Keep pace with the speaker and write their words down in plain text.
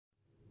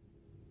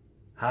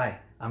Hi,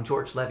 I'm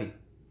George Levy.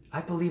 I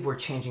believe we're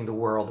changing the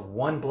world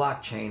one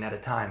blockchain at a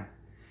time.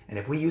 And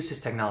if we use this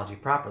technology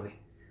properly,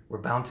 we're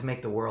bound to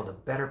make the world a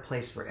better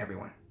place for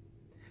everyone.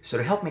 So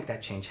to help make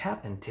that change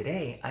happen,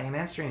 today I am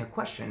answering a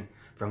question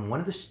from one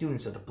of the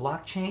students of the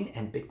Blockchain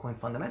and Bitcoin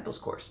Fundamentals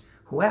course,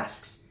 who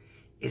asks,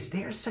 is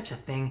there such a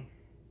thing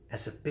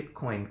as a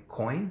Bitcoin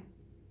coin?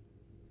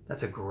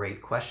 That's a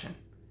great question.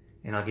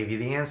 And I'll give you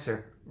the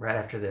answer right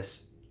after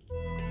this.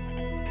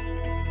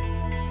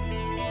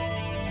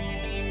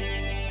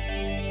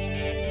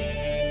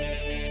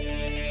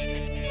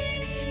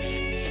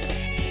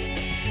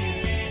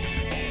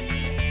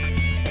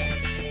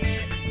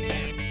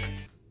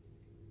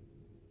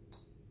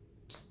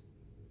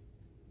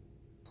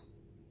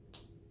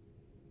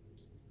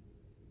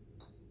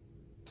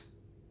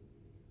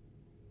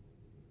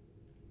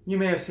 You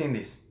may have seen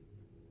these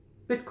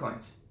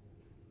Bitcoins.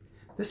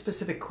 This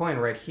specific coin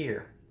right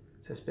here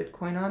says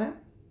Bitcoin on it.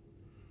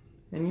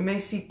 And you may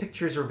see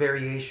pictures or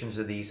variations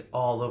of these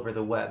all over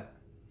the web.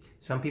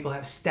 Some people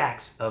have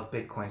stacks of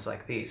Bitcoins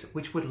like these,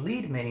 which would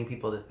lead many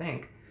people to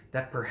think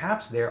that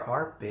perhaps there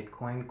are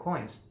Bitcoin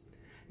coins.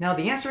 Now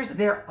the answer is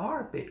there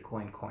are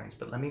Bitcoin coins,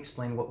 but let me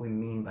explain what we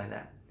mean by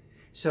that.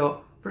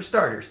 So for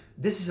starters,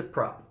 this is a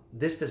prop.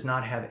 This does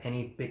not have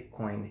any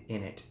Bitcoin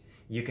in it.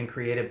 You can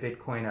create a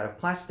Bitcoin out of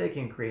plastic,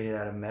 you can create it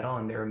out of metal,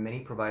 and there are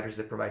many providers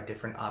that provide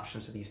different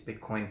options of these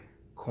Bitcoin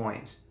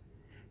coins.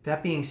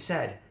 That being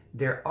said,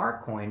 there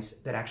are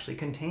coins that actually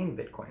contain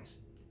Bitcoins,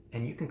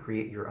 and you can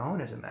create your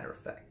own, as a matter of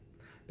fact.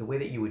 The way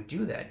that you would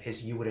do that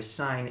is you would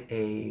assign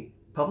a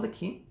public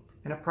key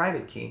and a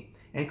private key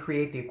and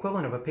create the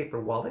equivalent of a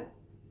paper wallet,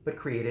 but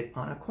create it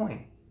on a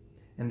coin.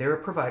 And there are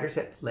providers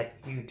that let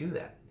you do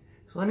that.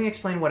 So let me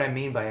explain what I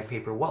mean by a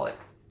paper wallet.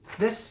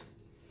 This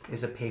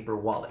is a paper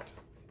wallet.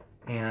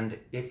 And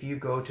if you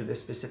go to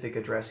this specific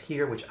address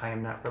here, which I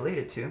am not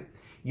related to,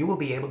 you will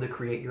be able to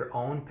create your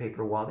own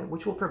paper wallet,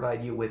 which will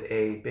provide you with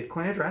a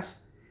Bitcoin address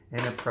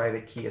and a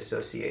private key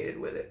associated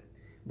with it.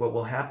 What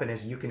will happen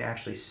is you can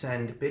actually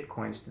send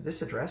Bitcoins to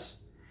this address,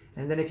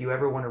 and then if you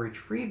ever want to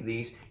retrieve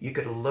these, you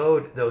could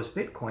load those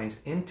Bitcoins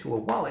into a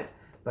wallet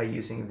by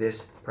using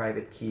this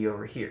private key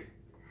over here.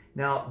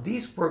 Now,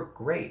 these work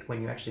great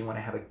when you actually want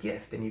to have a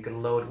gift, and you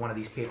can load one of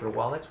these paper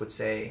wallets with,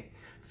 say,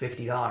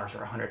 $50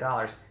 or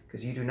 $100,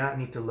 because you do not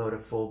need to load a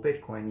full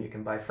Bitcoin. You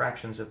can buy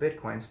fractions of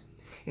Bitcoins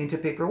into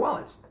paper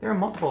wallets. There are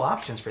multiple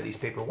options for these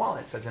paper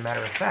wallets. As a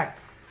matter of fact,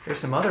 there's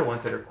some other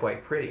ones that are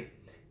quite pretty,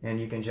 and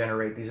you can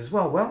generate these as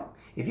well. Well,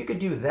 if you could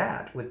do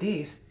that with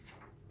these,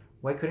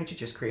 why couldn't you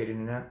just create it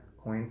in a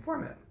coin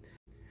format?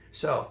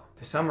 So,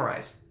 to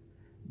summarize,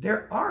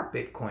 there are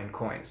Bitcoin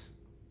coins,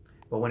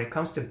 but when it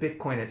comes to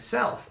Bitcoin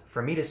itself,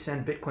 for me to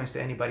send Bitcoins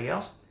to anybody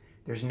else,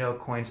 there's no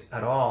coins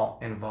at all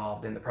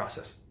involved in the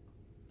process.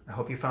 I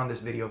hope you found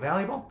this video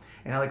valuable,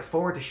 and I look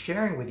forward to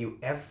sharing with you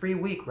every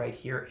week right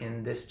here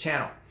in this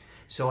channel.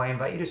 So I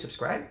invite you to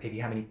subscribe. If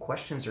you have any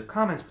questions or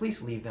comments,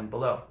 please leave them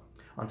below.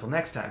 Until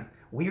next time,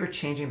 we are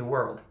changing the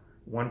world,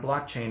 one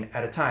blockchain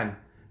at a time.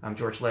 I'm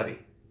George Levy.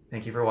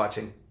 Thank you for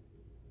watching.